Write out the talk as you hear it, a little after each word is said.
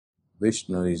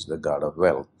Vishnu is the god of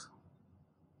wealth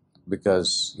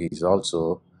because he is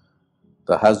also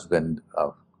the husband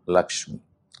of Lakshmi.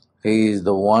 He is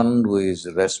the one who is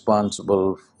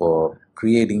responsible for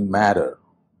creating matter,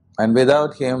 and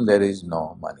without him there is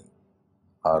no money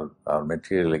or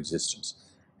material existence.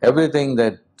 Everything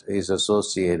that is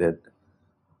associated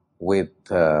with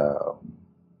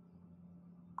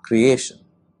creation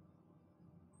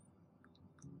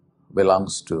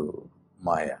belongs to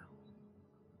Maya,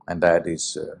 and that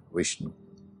is Vishnu.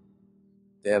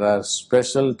 There are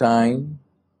special time,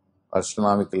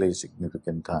 astronomically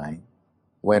significant time,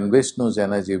 when Vishnu's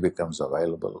energy becomes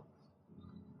available,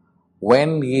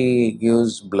 when he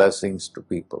gives blessings to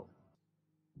people.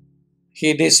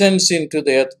 He descends into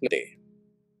the earth plane.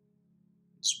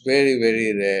 It's very,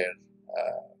 very rare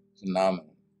phenomenon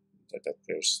that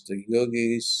occurs. The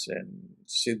yogis and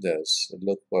siddhas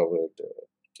look forward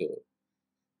to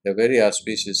a very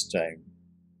auspicious time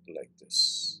like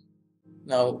this.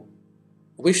 Now,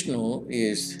 Vishnu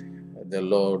is the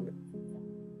Lord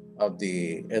of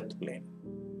the earth plane.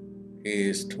 He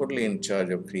is totally in charge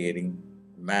of creating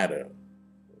matter,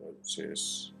 which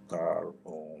is car,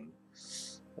 home,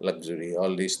 luxury,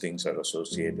 all these things are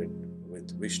associated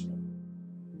with Vishnu.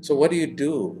 So what do you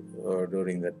do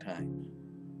during that time?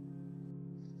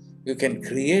 You can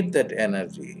create that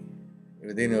energy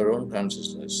within your own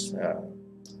consciousness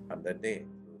on that day.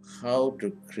 How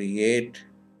to create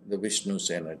the Vishnu's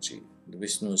energy, the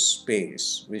Vishnu's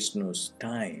space, Vishnu's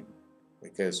time,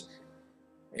 because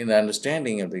in the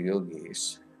understanding of the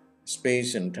yogis,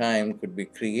 space and time could be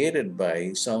created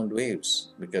by sound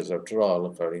waves, because after all,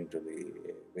 according to the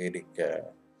Vedic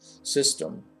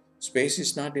system, space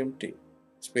is not empty.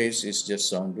 Space is just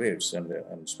sound waves,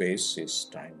 and space is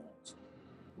time also.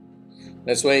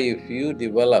 That's why if you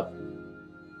develop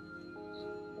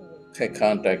a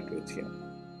contact with him,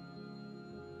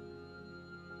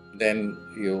 then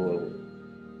you will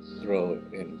grow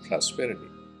in prosperity.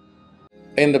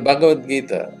 In the Bhagavad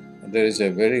Gita, there is a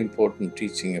very important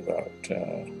teaching about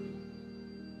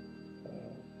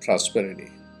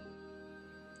prosperity.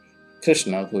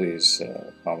 Krishna, who is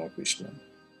form of Vishnu,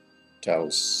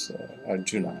 tells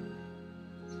Arjuna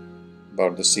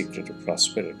about the secret of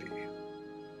prosperity.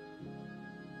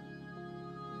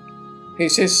 He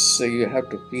says you have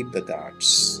to feed the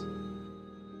gods.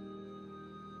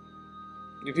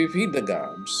 If you feed the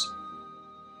gods,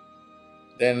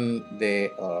 then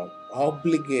they are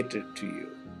obligated to you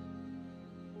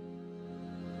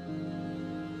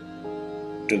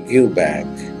to give back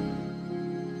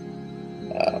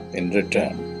in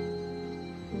return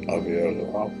of your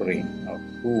offering of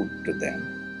food to them,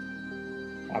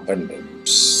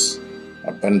 abundance,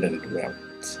 abundant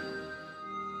wealth.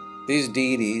 These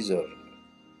deities or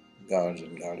gods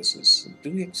and goddesses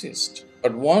do exist.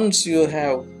 But once you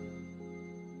have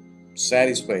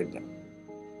satisfied them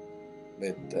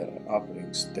with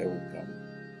offerings, they will come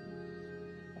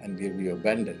and give you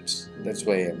abundance. That's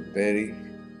why I'm very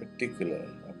particular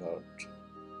about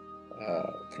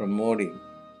promoting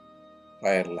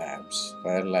fire labs.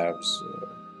 Fire labs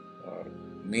are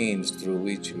means through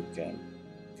which you can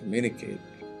communicate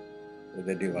with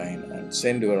the divine and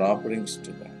send your offerings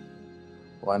to them.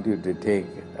 I want you to take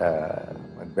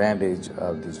advantage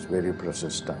of this very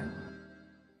precious time.